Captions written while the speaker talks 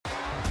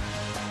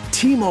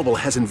T-Mobile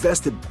has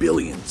invested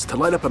billions to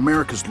light up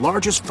America's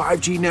largest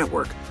 5G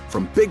network,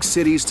 from big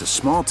cities to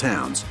small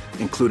towns,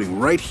 including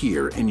right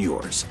here in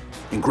yours.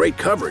 And great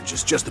coverage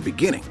is just the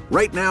beginning.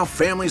 Right now,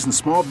 families and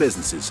small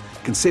businesses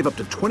can save up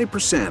to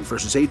 20%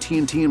 versus AT&T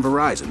and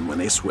Verizon when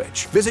they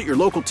switch. Visit your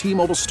local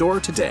T-Mobile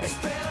store today.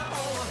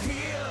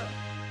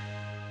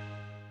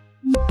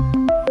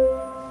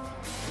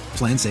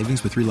 Plan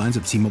savings with 3 lines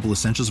of T-Mobile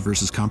Essentials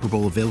versus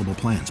comparable available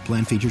plans.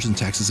 Plan features and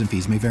taxes and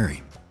fees may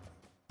vary.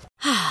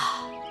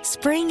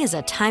 Spring is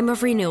a time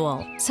of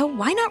renewal, so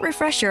why not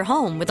refresh your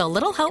home with a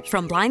little help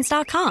from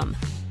Blinds.com?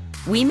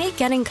 We make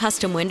getting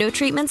custom window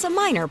treatments a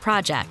minor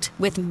project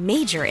with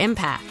major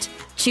impact.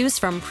 Choose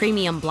from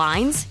premium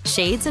blinds,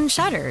 shades, and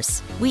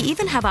shutters. We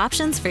even have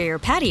options for your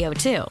patio,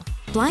 too.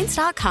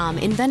 Blinds.com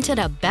invented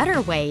a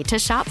better way to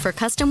shop for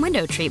custom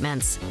window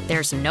treatments.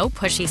 There's no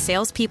pushy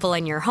salespeople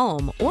in your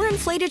home or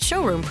inflated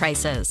showroom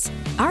prices.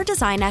 Our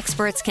design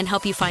experts can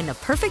help you find the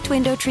perfect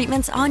window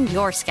treatments on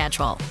your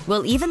schedule.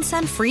 We'll even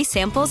send free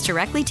samples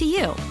directly to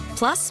you.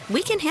 Plus,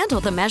 we can handle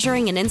the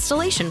measuring and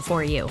installation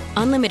for you.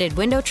 Unlimited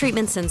window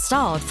treatments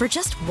installed for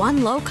just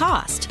one low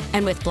cost.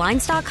 And with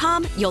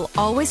Blinds.com, you'll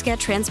always get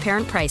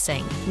transparent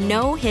pricing.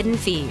 No hidden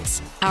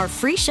fees. Our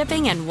free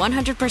shipping and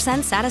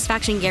 100%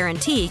 satisfaction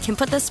guarantee can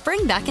put the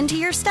spring back into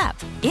your step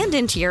and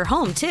into your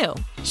home, too.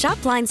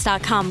 Shop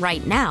Blinds.com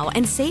right now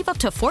and save up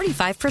to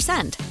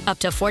 45%. Up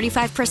to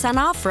 45%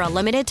 off for a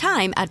limited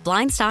time at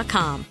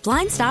Blinds.com.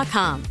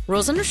 Blinds.com.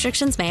 Rules and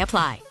restrictions may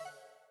apply.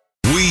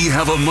 We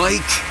have a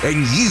mic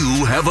and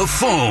you have a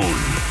phone.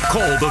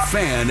 Call the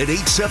Fan at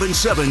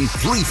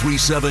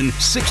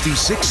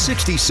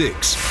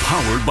 877-337-6666.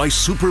 Powered by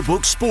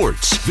Superbook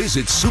Sports.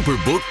 Visit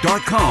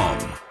superbook.com.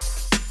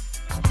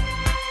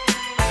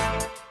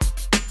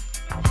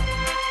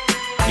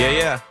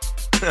 Yeah.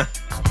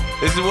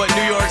 This is what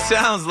New York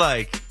sounds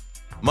like.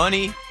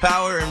 Money,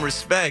 power, and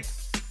respect.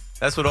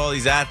 That's what all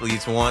these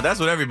athletes want. That's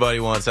what everybody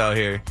wants out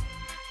here.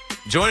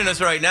 Joining us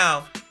right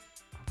now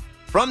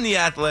from The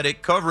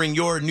Athletic, covering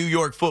your New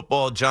York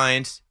Football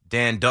Giants,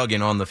 Dan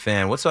Duggan on the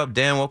Fan. What's up,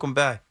 Dan? Welcome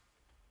back.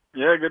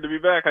 Yeah, good to be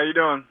back. How you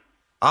doing?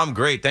 I'm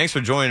great. Thanks for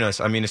joining us.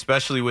 I mean,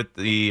 especially with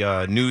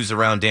the news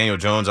around Daniel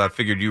Jones, I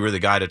figured you were the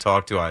guy to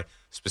talk to. I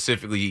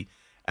specifically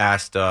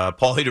asked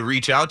Paulie to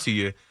reach out to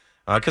you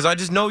because I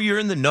just know you're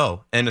in the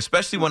know. And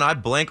especially when I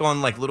blank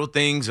on like little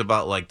things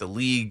about like the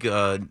league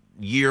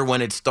year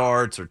when it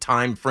starts or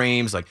time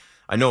frames, like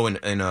I know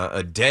in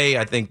a day,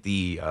 I think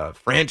the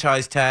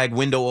franchise tag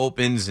window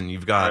opens, and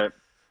you've got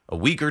a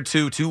week or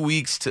 2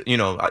 weeks to,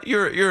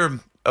 you're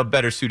a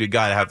better suited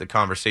guy to have the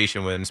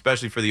conversation with, and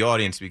especially for the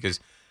audience, because,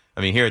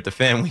 I mean, here at the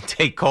Fan, we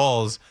take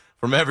calls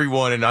from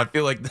everyone, and I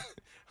feel like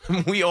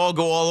we all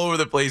go all over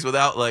the place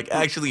without, like,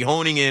 actually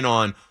honing in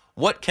on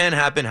what can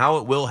happen, how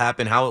it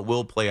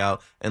will play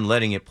out, and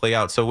letting it play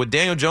out. So with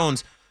Daniel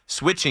Jones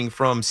switching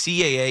from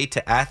CAA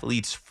to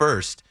Athletes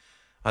First,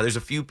 there's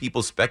a few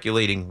people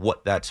speculating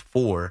what that's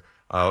for.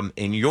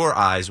 In your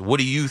eyes, what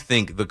do you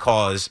think the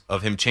cause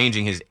of him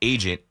changing his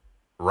agent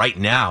right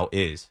now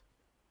is?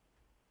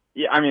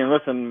 Yeah, I mean,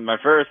 listen, my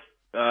first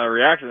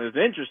reaction is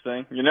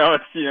interesting. He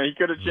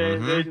could have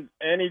changed agents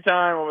any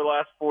time over the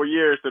last 4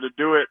 years. So to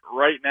do it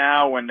right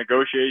now when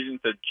negotiations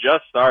had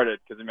just started,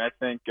 because I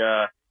think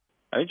Joe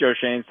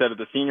Schoen said at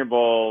the Senior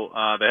Bowl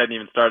they hadn't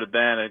even started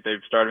then. I think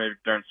they've started maybe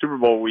during Super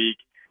Bowl week.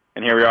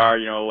 And here we are,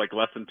 like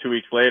less than 2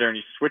 weeks later, and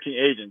he's switching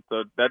agents.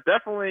 So that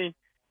definitely,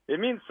 it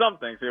means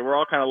something. So we're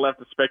all kind of left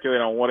to speculate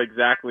on what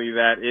exactly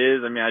that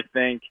is. I mean, I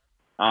think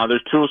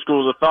there's 2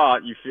 schools of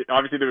thought.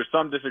 Obviously, there was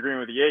some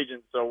disagreement with the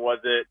agent. So was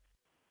it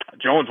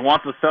Jones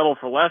wants to settle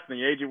for less and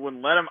the agent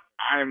wouldn't let him?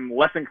 I'm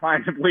less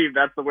inclined to believe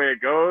that's the way it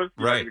goes.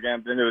 Right. Because again,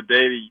 at the end of the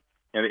day,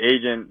 the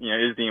agent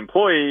is the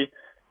employee.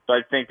 So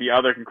I think the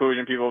other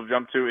conclusion people have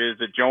jumped to is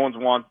that Jones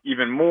wants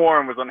even more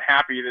and was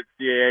unhappy that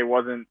CAA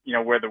wasn't,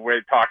 where the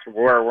way talks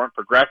weren't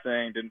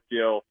progressing, didn't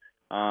feel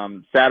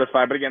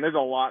satisfied. But again, there's a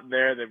lot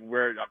there that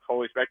I'm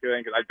totally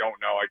speculating because I don't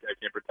know. I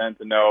can't pretend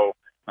to know.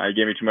 You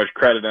gave me too much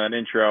credit in that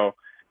intro.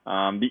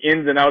 The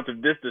ins and outs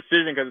of this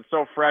decision, because it's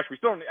so fresh, we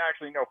still don't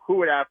actually know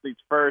who at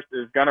Athletes First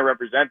is going to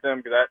represent them,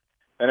 because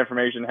that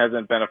information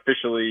hasn't been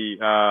officially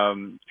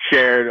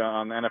shared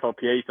on the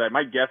NFLPA side.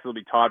 My guess will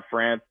be Todd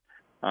France.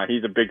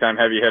 He's a big-time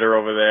heavy hitter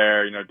over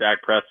there.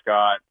 Dak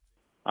Prescott,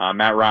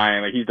 Matt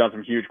Ryan. Like, he's done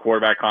some huge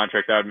quarterback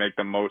contracts that would make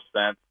the most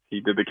sense. He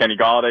did the Kenny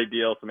Golladay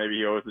deal, so maybe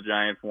he owes the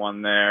Giants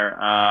one there.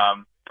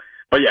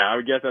 But yeah, I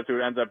would guess that's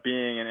who it ends up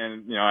being.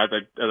 And as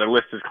I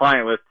list his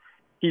client list,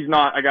 he's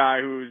not a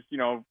guy who's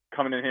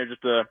coming in here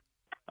just to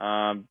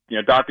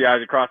dot the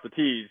I's across the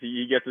T's.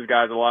 He gets his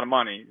guys a lot of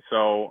money,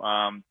 so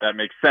that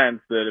makes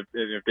sense. That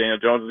if Daniel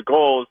Jones'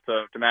 goal is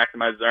to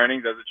maximize his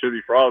earnings, as it should be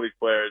for all these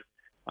players,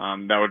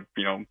 that would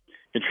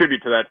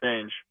contribute to that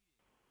change.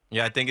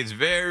 Yeah, I think it's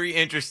very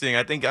interesting.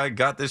 I think I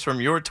got this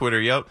from your Twitter.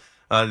 Yep.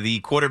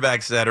 The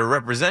quarterbacks that are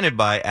represented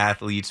by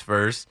Athletes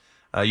First.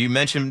 You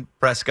mentioned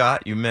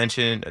Prescott. You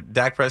mentioned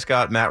Dak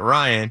Prescott, Matt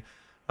Ryan.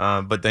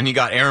 But then you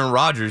got Aaron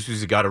Rodgers,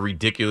 who's got a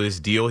ridiculous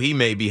deal. He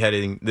may be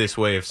heading this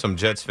way if some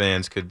Jets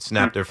fans could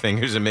snap their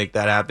fingers and make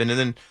that happen. And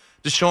then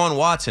Deshaun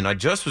Watson. I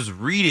just was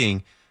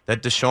reading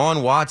that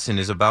Deshaun Watson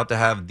is about to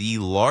have the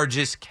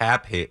largest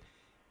cap hit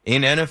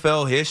in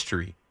NFL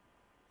history.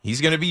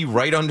 He's going to be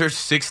right under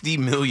 $60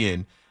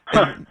 million.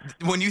 And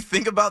when you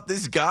think about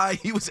this guy,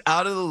 he was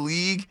out of the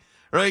league,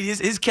 right?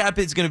 His cap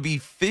hit's going to be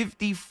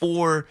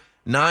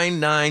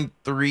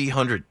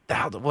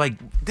 $54,993,000. Like,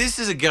 this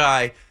is a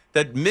guy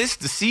that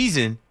missed the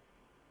season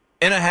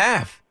and a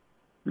half.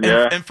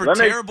 Yeah, and for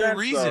terrible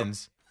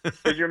reasons.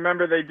 Because you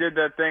remember they did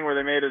that thing where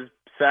they made his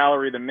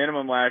salary the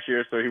minimum last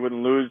year, so he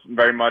wouldn't lose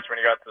very much when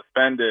he got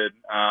suspended.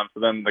 So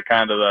then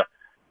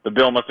the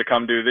bill must have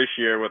come due this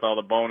year with all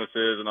the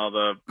bonuses and all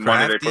the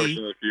money they push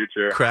in the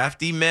future.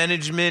 Crafty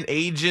management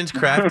agents,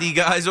 crafty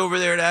guys over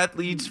there at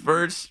Athletes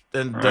First,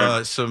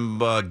 and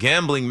some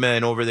gambling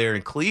men over there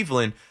in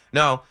Cleveland.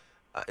 Now,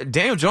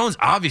 Daniel Jones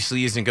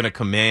obviously isn't going to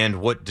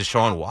command what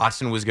Deshaun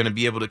Watson was going to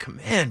be able to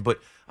command, but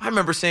I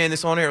remember saying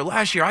this on air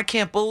last year. I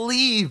can't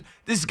believe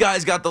this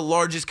guy's got the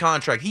largest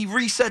contract. He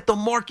reset the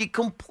market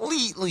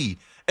completely.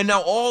 And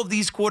now all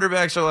these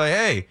quarterbacks are like,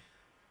 hey,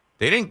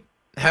 they didn't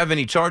have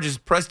any charges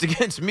pressed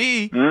against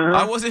me. Mm-hmm.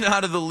 I wasn't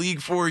out of the league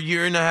for a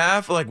year and a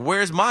half. Like,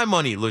 where's my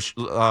money?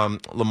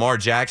 Lamar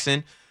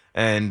Jackson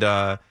and,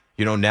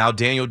 now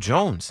Daniel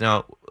Jones.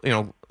 Now,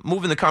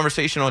 moving the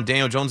conversation on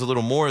Daniel Jones a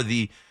little more,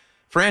 the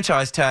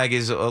franchise tag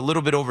is a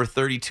little bit over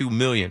 $32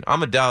 million.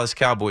 I'm a Dallas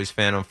Cowboys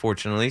fan,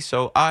 unfortunately,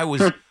 so I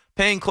was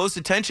paying close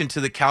attention to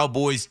the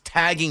Cowboys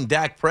tagging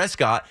Dak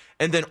Prescott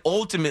and then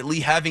ultimately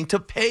having to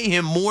pay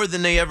him more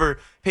than they ever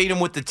paid him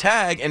with the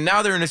tag. And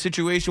now they're in a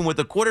situation with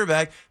a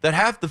quarterback that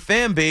half the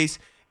fan base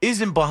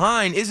isn't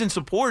behind, isn't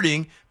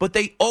supporting, but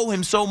they owe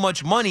him so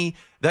much money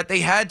that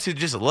they had to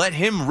just let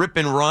him rip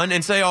and run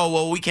and say, oh,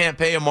 well, we can't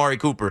pay Amari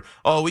Cooper.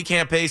 Oh, we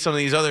can't pay some of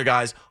these other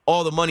guys.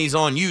 All the money's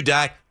on you,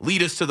 Dak.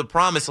 Lead us to the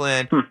promised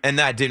land. And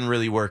that didn't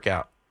really work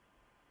out.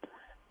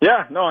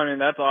 Yeah, no, I mean,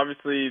 that's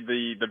obviously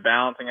the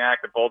balancing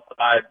act that both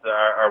sides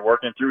are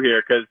working through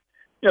here because,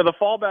 the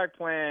fallback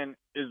plan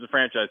is the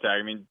franchise tag.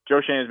 I mean,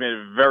 Joe Shannon's made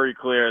it very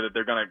clear that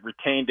they're going to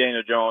retain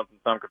Daniel Jones in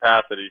some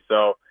capacity.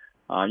 So,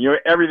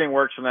 everything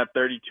works from that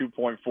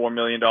 $32.4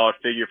 million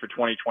figure for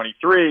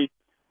 2023.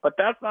 But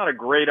that's not a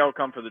great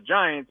outcome for the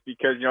Giants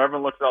because,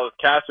 everyone looks at all this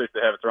cash space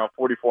they have. It's around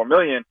 $44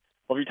 million.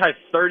 Well, if you tie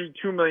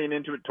 $32 million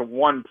into it to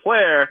one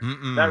player,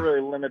 that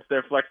really limits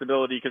their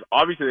flexibility because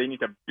obviously they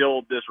need to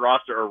build this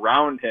roster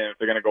around him if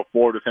they're going to go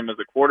forward with him as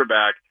a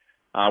quarterback.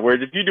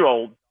 Whereas if you do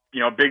a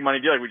big money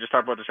deal like we just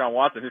talked about Deshaun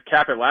Watson, his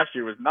cap hit last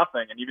year was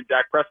nothing, and even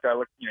Dak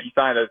Prescott, he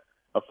signed a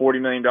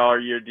 $40 million a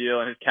year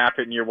deal, and his cap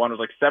hit in year one was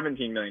like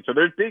 $17 million. So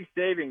there's big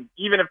savings,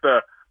 even if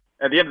at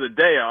the end of the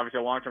day, obviously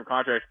a long-term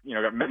contract,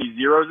 got many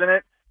zeros in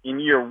it. In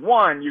year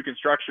one, you can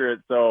structure it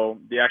so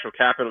the actual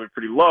cap hit will be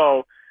pretty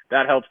low.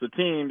 That helps the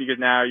team because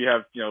now you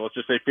have, let's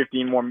just say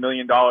 $15 more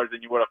million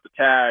than you would off the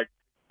tag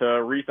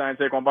to re-sign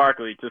Saquon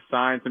Barkley, to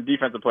sign some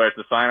defensive players,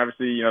 to sign,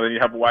 obviously, they need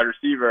to have a wide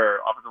receiver,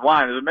 offensive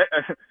line. There's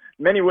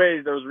many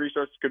ways those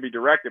resources could be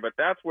directed, but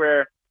that's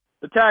where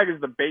the tag is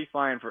the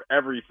baseline for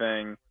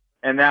everything.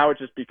 And now it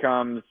just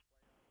becomes,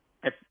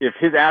 if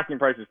his asking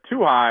price is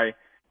too high,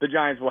 the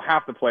Giants will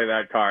have to play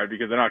that card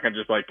because they're not going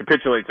to just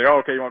capitulate and say, oh,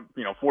 okay, you want,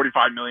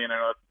 $45 million, I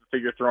know that's the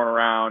figure thrown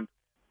around.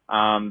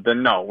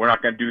 Then no, we're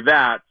not going to do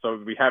that. So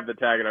we have the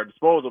tag at our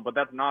disposal, but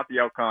that's not the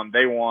outcome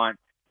they want.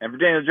 And for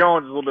Daniel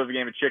Jones, it's a little bit of a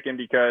game of chicken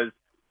because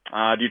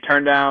do you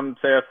turn down,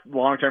 say, a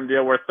long-term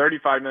deal worth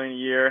 $35 million a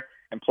year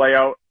and play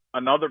out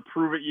another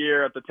prove-it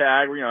year at the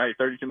tag where, hey,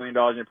 $32 million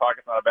in your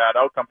pocket's not a bad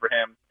outcome for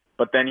him,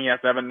 but then he has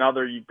to have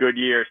another good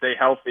year, stay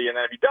healthy, and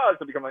then if he does,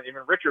 he'll become an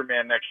even richer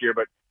man next year.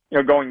 But,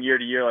 going year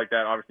to year like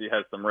that obviously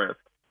has some risk.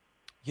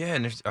 Yeah,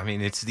 and it's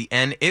the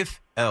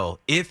NFL.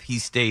 If he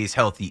stays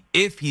healthy,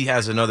 if he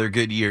has another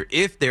good year,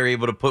 if they're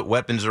able to put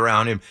weapons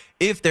around him,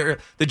 the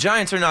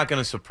Giants are not going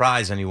to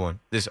surprise anyone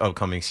this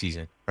upcoming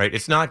season, right?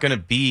 It's not going to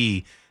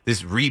be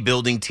this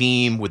rebuilding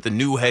team with the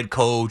new head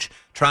coach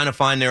trying to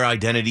find their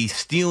identity,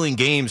 stealing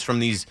games from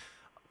these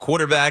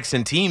quarterbacks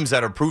and teams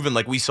that are proven.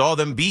 Like we saw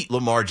them beat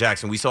Lamar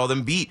Jackson. We saw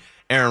them beat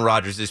Aaron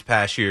Rodgers this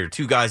past year.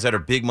 Two guys that are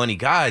big money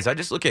guys. I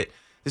just look at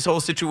this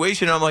whole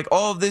situation and I'm like,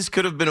 all of this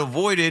could have been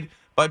avoided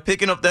by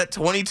picking up that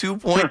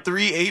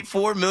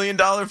 $22.384 million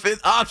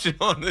fifth option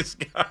on this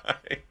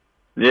guy.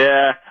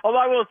 Yeah. Although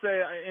I will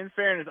say, in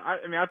fairness,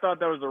 I thought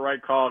that was the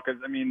right call because,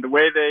 the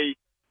way they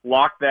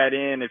locked that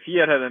in, if he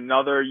had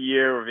another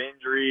year of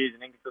injuries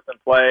and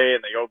inconsistent play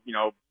and they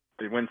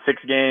win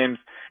 6 games,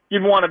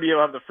 you'd want to be able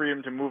to have the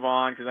freedom to move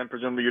on because then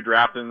presumably you're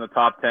drafted in the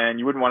top 10.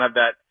 You wouldn't want to have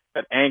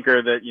that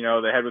anchor that,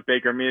 they had with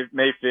Baker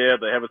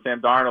Mayfield, they had with Sam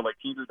Darnold. Like,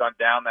 teams have gone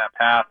down that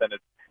path, and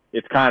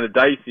it's kind of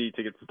dicey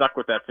to get stuck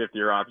with that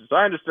fifth-year option. So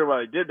I understood why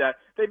they did that.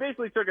 They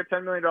basically took a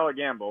 $10 million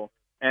gamble,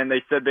 and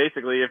they said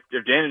basically if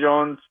Daniel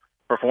Jones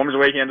performs the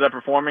way he ended up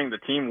performing, the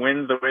team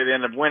wins the way they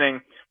ended up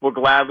winning, we'll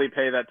gladly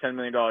pay that $10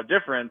 million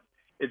difference.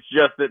 It's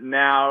just that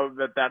now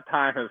that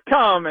time has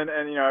come, and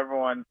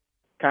everyone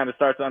kind of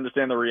starts to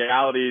understand the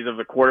realities of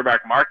the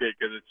quarterback market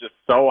because it's just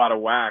so out of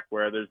whack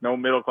where there's no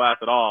middle class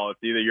at all.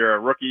 It's either you're a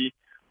rookie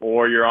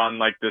or you're on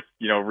this,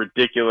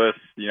 ridiculous,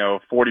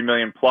 $40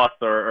 million plus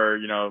or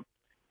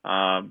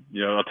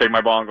I'll take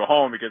my ball and go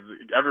home because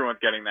everyone's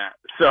getting that.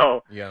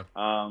 So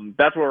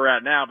that's where we're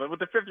at now. But with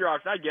the 5th-year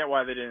option, I get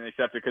why they didn't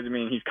accept it because,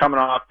 he's coming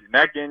off the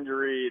neck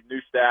injury, new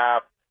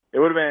staff. It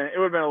would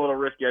have been a little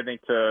risky, I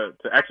think, to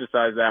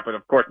exercise that. But,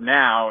 of course,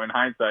 now, in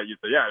hindsight, you'd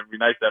say, yeah, it'd be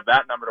nice to have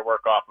that number to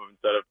work off of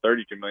instead of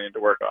 $32 million to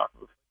work off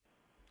of.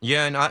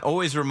 Yeah, and I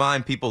always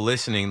remind people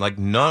listening, like,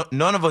 none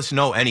of us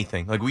know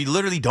anything. Like, we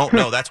literally don't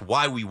know. That's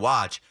why we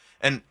watch.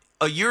 And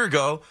a year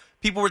ago,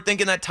 people were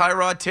thinking that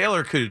Tyrod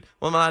Taylor could,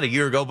 well, not a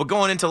year ago, but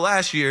going into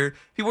last year,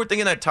 people were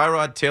thinking that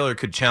Tyrod Taylor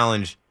could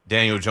challenge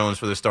Daniel Jones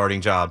for the starting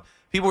job.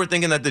 People were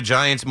thinking that the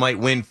Giants might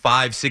win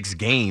 5-6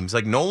 games.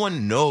 Like, no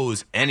one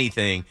knows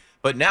anything.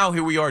 But now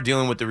here we are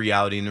dealing with the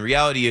reality. And the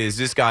reality is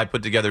this guy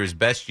put together his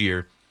best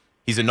year.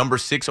 He's a number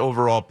 6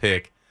 overall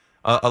pick.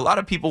 A lot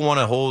of people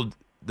want to hold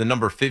the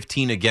number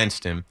 15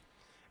 against him.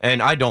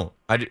 And I don't.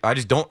 I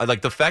just don't.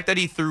 Like, the fact that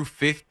he threw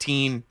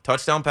 15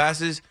 touchdown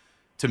passes,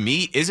 to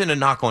me, isn't a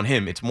knock on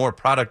him. It's more a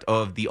product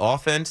of the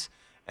offense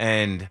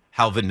and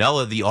how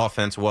vanilla the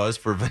offense was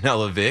for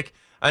Vanilla Vic.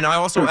 And I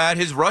also add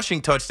his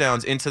rushing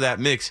touchdowns into that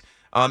mix,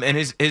 and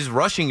his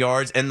rushing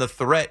yards and the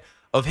threat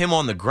of him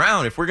on the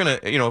ground. If we're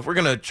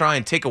gonna try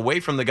and take away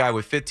from the guy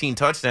with 15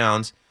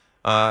 touchdowns,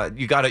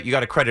 you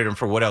gotta credit him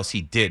for what else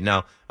he did.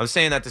 Now, I'm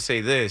saying that to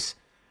say this: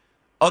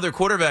 other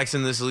quarterbacks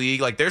in this league,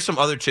 like, there's some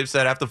other chips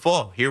that have to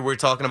fall. Here we're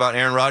talking about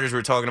Aaron Rodgers,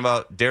 we're talking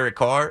about Derek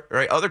Carr,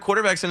 right? Other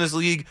quarterbacks in this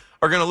league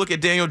are gonna look at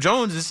Daniel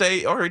Jones and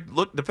say, all right,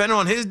 look, depending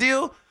on his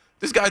deal,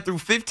 this guy threw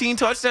 15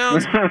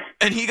 touchdowns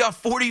and he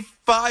got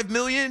 $45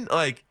 million.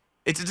 Like,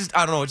 it's just,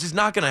 I don't know, it's just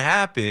not gonna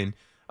happen.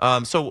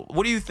 So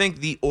what do you think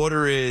the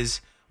order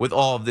is with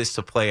all of this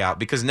to play out?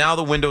 Because now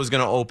the window is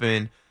going to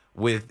open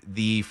with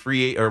the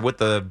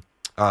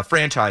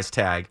franchise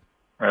tag,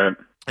 right?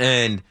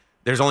 And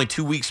there's only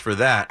 2 weeks for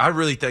that. I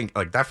really think,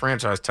 like, that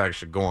franchise tag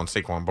should go on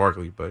Saquon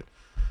Barkley, but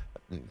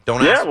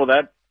don't. Yeah, ask, well,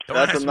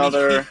 that's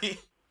another me.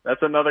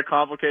 That's another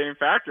complicating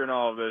factor in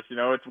all of this.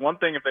 It's one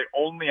thing if they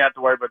only had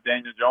to worry about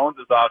Daniel Jones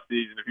this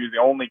offseason, if he was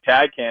the only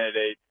tag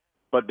candidate.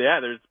 But yeah,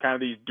 there's kind of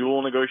these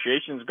dual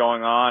negotiations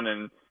going on,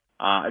 and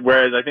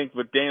whereas I think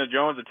with Daniel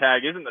Jones, the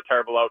tag isn't a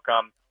terrible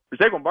outcome. For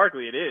Saquon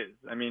Barkley, it is.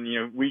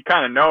 We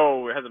kind of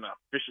know, it hasn't been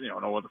officially,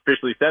 no one's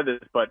officially said this,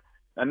 but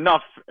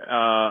enough,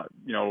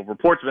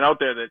 reports have been out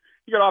there that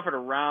he got offered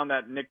around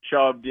that Nick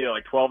Chubb deal,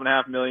 like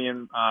 $12.5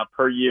 million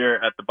per year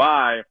at the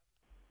bye.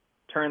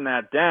 Turn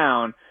that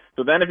down.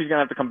 So then if he's going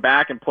to have to come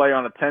back and play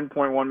on a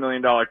 $10.1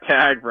 million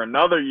tag for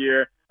another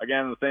year,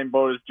 again, in the same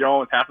boat as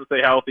Jones, has to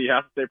stay healthy,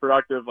 has to stay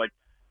productive, like,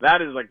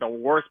 that is like the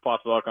worst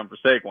possible outcome for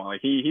Saquon.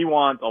 Like, he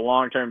wants a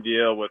long-term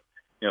deal with,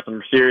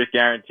 some serious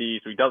guarantees,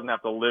 so he doesn't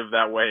have to live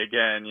that way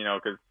again,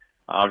 because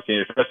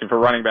obviously, especially for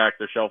running backs,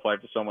 their shelf life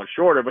is so much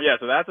shorter. But yeah,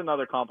 so that's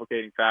another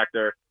complicating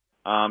factor.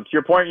 To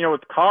your point,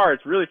 with Carr,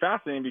 it's really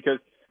fascinating because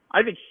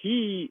I think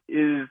he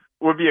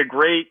would be a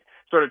great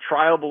sort of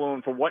trial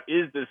balloon for what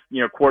is this,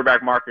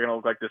 quarterback market going to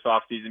look like this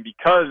offseason,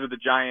 because with the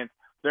Giants,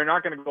 they're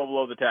not going to go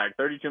below the tag.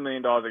 $32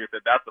 million, like I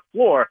said, that's the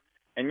floor.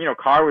 And,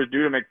 Carr was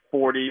due to make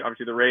 40.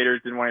 Obviously, the Raiders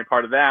didn't want any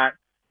part of that.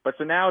 But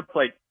so now it's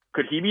like,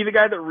 could he be the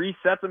guy that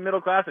resets the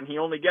middle class and he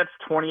only gets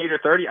 28 or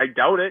 30? I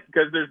doubt it,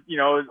 because there's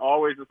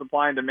always a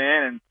supply and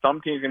demand, and some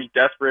team's going to be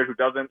desperate who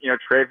doesn't,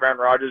 trade for Aaron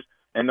Rodgers,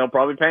 and they'll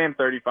probably pay him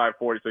 35,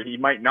 40. So he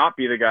might not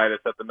be the guy that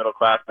sets the middle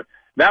class. But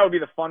that would be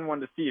the fun one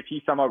to see if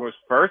he somehow goes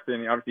first.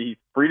 And obviously he's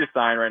free to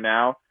sign right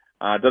now.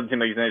 It doesn't seem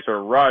like he's in any sort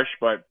of rush,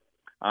 but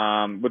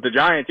with the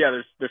Giants, yeah,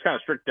 there's kind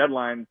of strict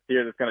deadlines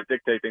here that's going to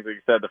dictate things. Like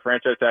you said, the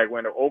franchise tag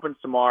window opens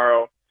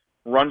tomorrow,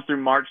 runs through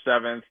March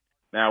 7th.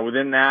 Now,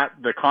 within that,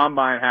 the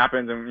combine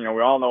happens, and we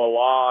all know a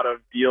lot of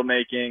deal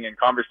making and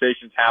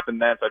conversations happen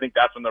then. So I think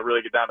that's when they'll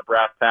really get down to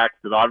brass tacks,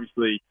 because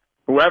obviously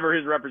whoever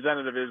his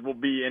representative is will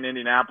be in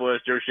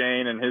Indianapolis. Joe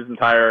Shane and his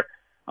entire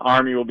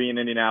army will be in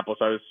Indianapolis.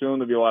 So I assume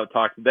there'll be a lot of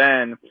talks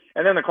then,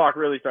 and then the clock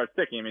really starts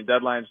ticking.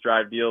 Deadlines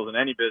drive deals in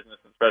any business,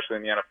 especially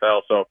in the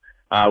NFL. So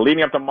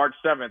leading up to March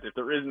 7th, if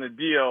there isn't a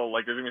deal,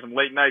 like there's going to be some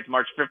late nights,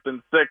 March 5th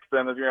and 6th,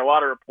 and there's going to be a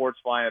lot of reports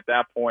flying at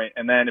that point.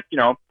 And then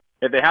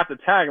if they have to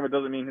tag him, it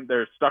doesn't mean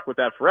they're stuck with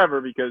that forever,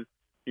 because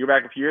you go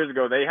back a few years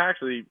ago, they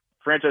actually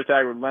franchise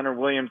tagged with Leonard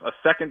Williams a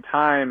second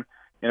time,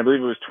 and I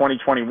believe it was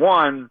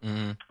 2021.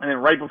 And then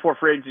right before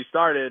free agency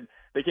started,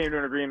 they came to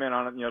an agreement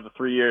on the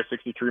 3-year,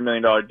 $63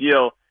 million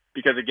deal,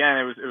 because again,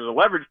 it was a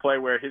leverage play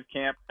where his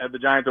camp had the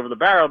Giants over the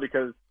barrel,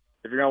 because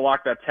if you're going to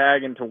lock that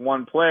tag into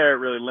one player, it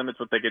really limits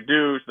what they could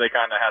do. So they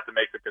kind of had to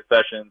make the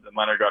concessions, and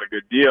Leonard got a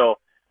good deal,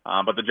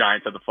 but the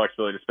Giants had the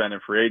flexibility to spend in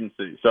free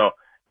agency. So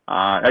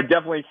I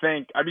definitely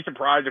think I'd be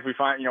surprised if we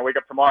wake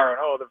up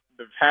tomorrow and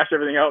they've hashed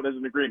everything out. There's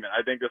an agreement.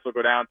 I think this will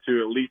go down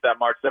to at least that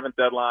March 7th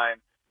deadline,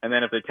 and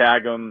then if they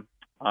tag them,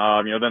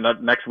 then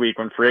that next week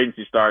when free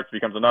agency starts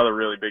becomes another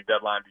really big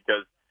deadline,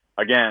 because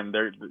again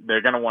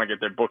they're going to want to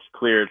get their books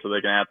cleared so they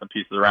can add some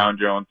pieces around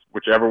Jones,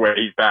 whichever way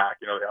he's back.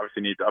 They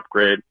obviously need to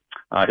upgrade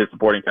his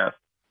supporting cast.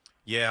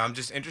 Yeah, I'm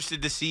just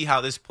interested to see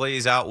how this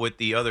plays out with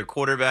the other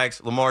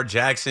quarterbacks. Lamar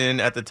Jackson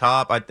at the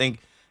top, I think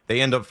they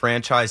end up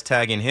franchise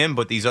tagging him,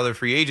 but these other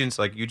free agents,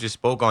 like you just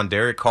spoke on,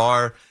 Derek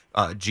Carr,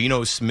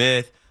 Geno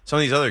Smith, some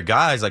of these other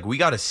guys, like we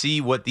got to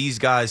see what these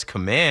guys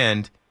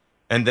command,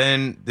 and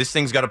then this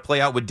thing's got to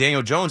play out with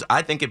Daniel Jones.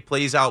 I think it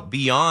plays out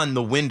beyond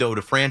the window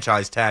to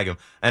franchise tag him,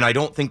 and I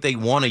don't think they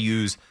want to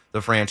use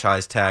the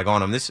franchise tag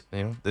on him.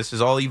 This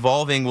is all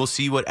evolving. We'll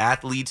see what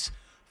Athletes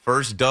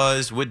First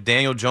does with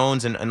Daniel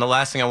Jones, and the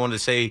last thing I wanted to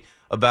say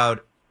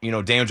about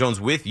Daniel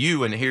Jones with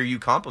you and hear you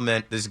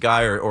compliment this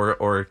guy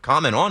or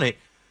comment on it.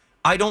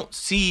 I don't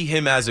see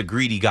him as a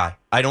greedy guy.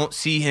 I don't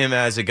see him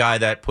as a guy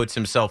that puts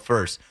himself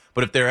first.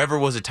 But if there ever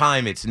was a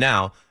time, it's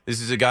now. This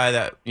is a guy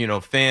that,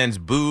 fans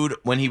booed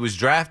when he was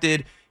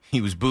drafted.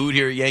 He was booed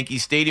here at Yankee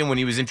Stadium when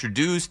he was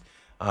introduced.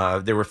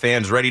 There were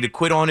fans ready to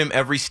quit on him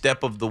every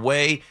step of the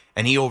way,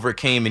 and he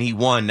overcame and he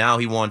won. Now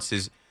he wants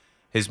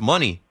his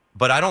money.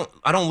 But I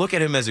don't look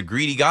at him as a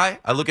greedy guy.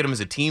 I look at him as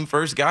a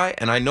team-first guy,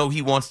 and I know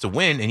he wants to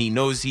win, and he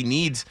knows he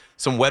needs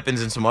some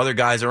weapons and some other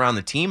guys around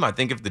the team. I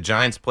think if the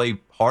Giants play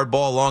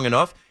hardball long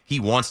enough, he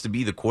wants to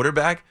be the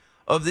quarterback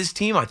of this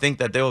team. I think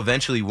that they'll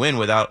eventually win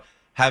without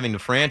having to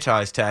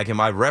franchise tag him.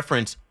 I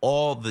reference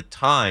all the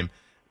time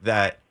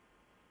that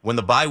when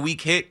the bye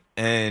week hit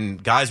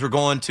and guys were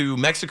going to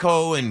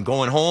Mexico and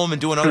going home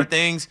and doing other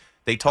things,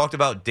 they talked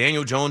about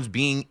Daniel Jones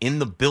being in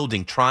the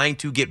building, trying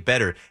to get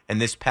better. And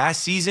this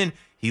past season,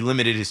 he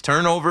limited his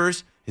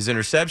turnovers, his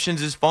interceptions,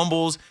 his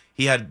fumbles.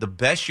 He had the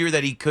best year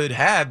that he could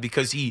have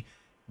because he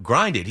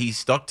grinded. He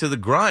stuck to the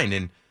grind,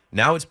 and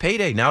now it's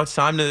payday. Now it's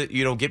time to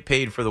get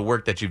paid for the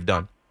work that you've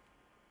done.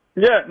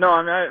 Yeah, no,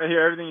 I mean, I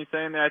hear everything you're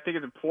saying there. I think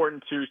it's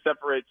important to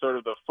separate sort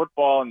of the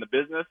football and the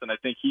business, and I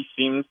think he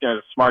seems a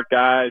smart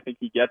guy. I think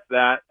he gets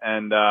that.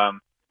 And,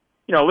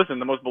 listen,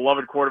 the most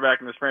beloved quarterback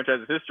in this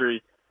franchise's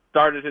history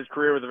started his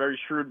career with a very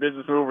shrewd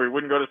business move where he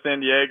wouldn't go to San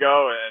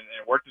Diego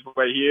and worked his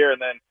way here,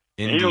 and then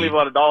he didn't leave a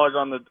lot of dollars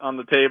on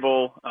the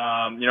table,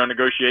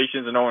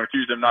 negotiations, and no one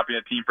accused him of not being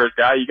a team-first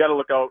guy. You got to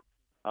look out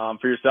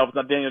for yourself. It's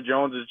not Daniel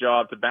Jones'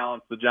 job to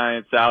balance the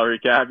Giants' salary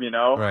cap,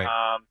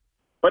 Right.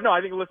 But no,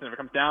 I think, listen, if it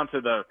comes down to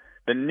the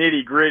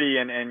nitty-gritty,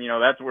 and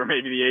that's where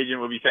maybe the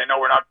agent will be saying,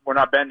 no, we're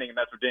not bending, and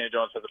that's where Daniel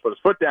Jones has to put his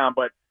foot down.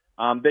 But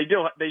they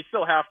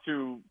still have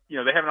to,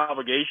 they have an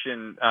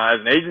obligation as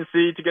an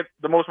agency to get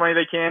the most money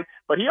they can.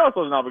 But he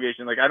also has an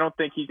obligation. Like, I don't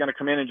think he's going to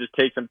come in and just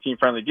take some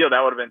team-friendly deal.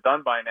 That would have been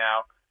done by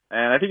now.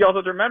 And I think you also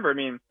have to remember,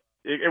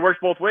 it works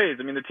both ways.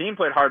 The team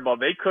played hardball.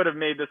 They could have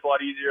made this a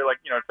lot easier. Like,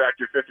 in fact,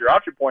 your fifth-year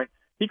option point,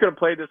 he could have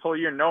played this whole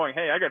year knowing,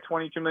 hey, I got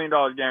 $22 million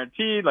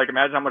guaranteed. Like,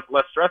 imagine how much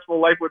less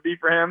stressful life would be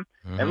for him.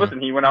 Mm-hmm. And listen,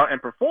 he went out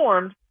and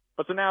performed.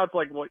 But so now it's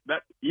like, well,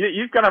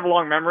 he's going to have a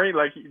long memory.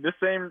 Like, this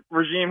same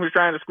regime who's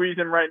trying to squeeze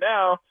him right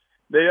now,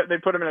 they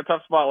put him in a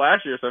tough spot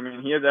last year. So,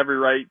 he has every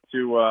right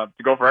to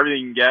go for everything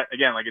he can get.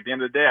 Again, like, at the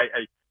end of the day,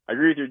 I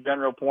agree with your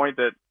general point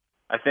that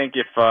I think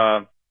if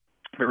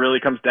it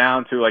really comes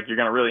down to, like, you're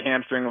going to really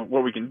hamstring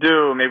what we can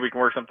do, maybe we can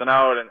work something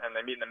out and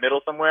they meet in the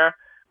middle somewhere.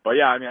 But,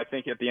 yeah, I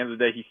think at the end of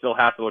the day, he still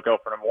has to look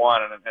out for number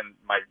one. And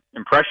my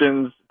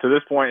impressions to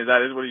this point is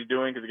that is what he's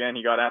doing because, again,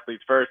 he got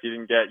Athletes First. He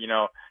didn't get,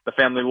 the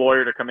family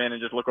lawyer to come in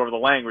and just look over the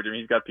language.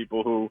 He's got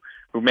people who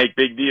make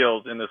big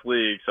deals in this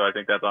league. So I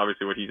think that's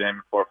obviously what he's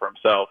aiming for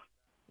himself.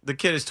 The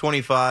kid is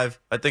 25.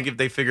 I think if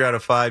they figure out a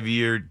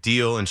 5-year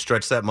deal and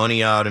stretch that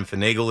money out and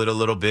finagle it a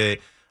little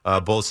bit,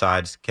 both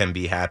sides can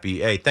be happy.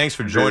 Hey, thanks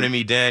for joining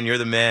me, Dan. You're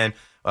the man.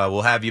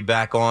 We'll have you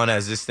back on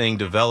as this thing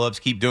develops.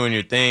 Keep doing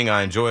your thing.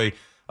 I enjoy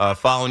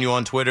following you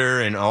on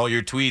Twitter and all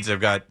your tweets. I've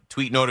got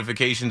tweet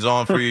notifications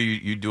on for you.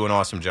 You do an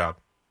awesome job.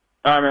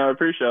 I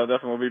appreciate it.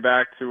 Definitely we'll be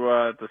back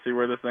to see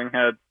where this thing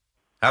heads.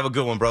 Have a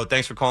good one, bro.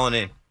 Thanks for calling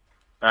in.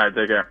 All right,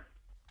 take care.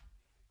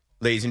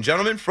 Ladies and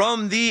gentlemen,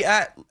 from The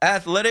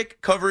Athletic,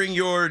 covering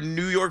your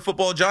New York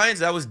Football Giants,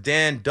 that was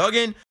Dan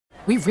Duggan.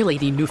 We really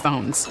need new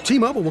phones.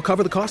 T-Mobile will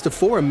cover the cost of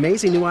 4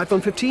 amazing new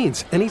iPhone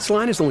 15s, and each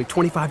line is only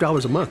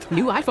 $25 a month.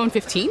 New iPhone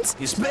 15s?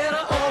 It's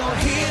better over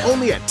here.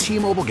 Only at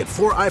T-Mobile, get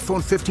 4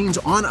 iPhone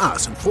 15s on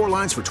us and 4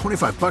 lines for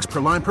 $25 per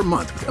line per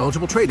month with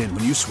eligible trade-in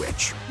when you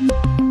switch.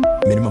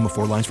 Minimum of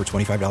 4 lines for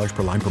 $25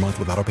 per line per month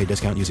with autopay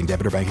discount using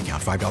debit or bank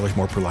account. $5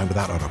 more per line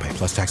without autopay,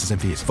 plus taxes and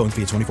fees. Phone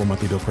fee at 24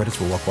 monthly bill credits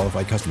for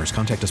well-qualified customers.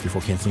 Contact us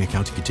before canceling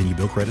account to continue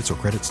bill credits or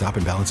credit stop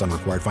and balance on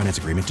required finance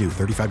agreement due.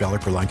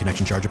 $35 per line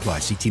connection charge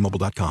applies. See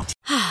T-Mobile.com.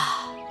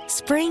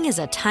 Spring is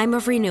a time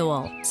of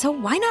renewal, so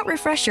why not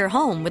refresh your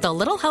home with a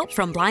little help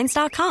from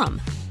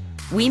Blinds.com?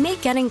 We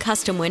make getting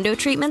custom window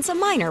treatments a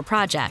minor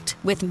project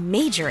with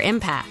major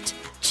impact.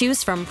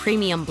 Choose from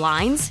premium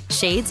blinds,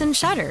 shades, and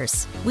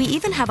shutters. We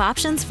even have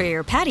options for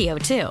your patio,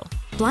 too.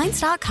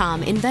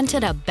 Blinds.com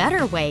invented a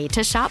better way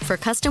to shop for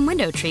custom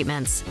window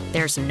treatments.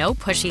 There's no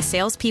pushy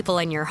salespeople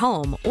in your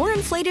home or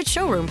inflated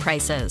showroom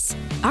prices.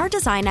 Our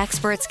design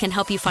experts can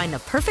help you find the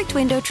perfect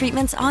window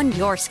treatments on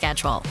your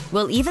schedule.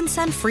 We'll even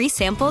send free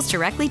samples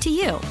directly to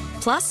you.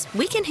 Plus,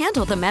 we can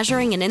handle the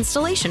measuring and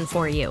installation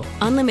for you.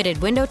 Unlimited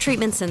window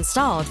treatments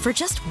installed for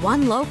just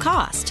one low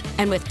cost.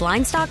 And with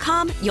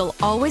Blinds.com, you'll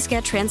always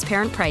get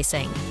transparent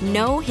pricing.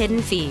 No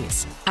hidden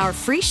fees. Our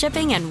free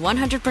shipping and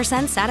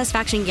 100%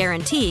 satisfaction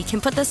guarantee can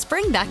put the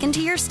spring back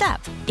into your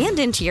step and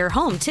into your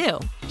home, too.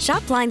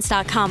 Shop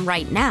Blinds.com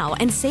right now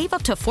and save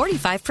up to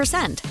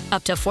 45%.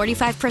 Up to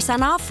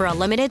 45% off for a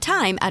limited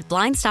time at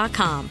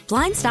Blinds.com.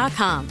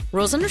 Blinds.com.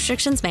 Rules and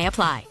restrictions may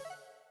apply.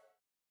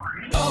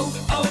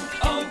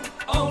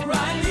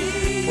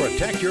 O'Reilly.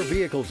 Protect your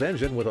vehicle's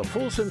engine with a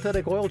full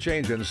synthetic oil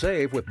change and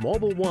save with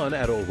Mobil 1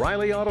 at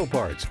O'Reilly Auto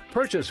Parts.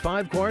 Purchase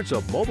 5 quarts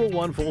of Mobil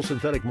 1 full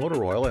synthetic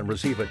motor oil and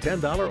receive a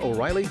 $10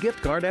 O'Reilly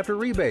gift card after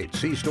rebate.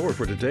 See store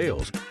for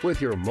details.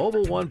 With your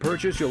Mobil 1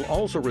 purchase, you'll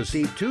also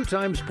receive 2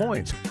 times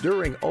points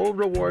during O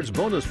Rewards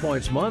Bonus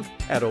Points Month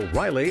at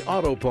O'Reilly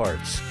Auto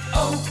Parts.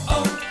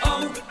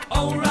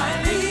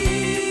 O'Reilly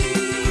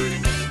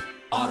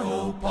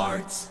Auto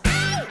Parts.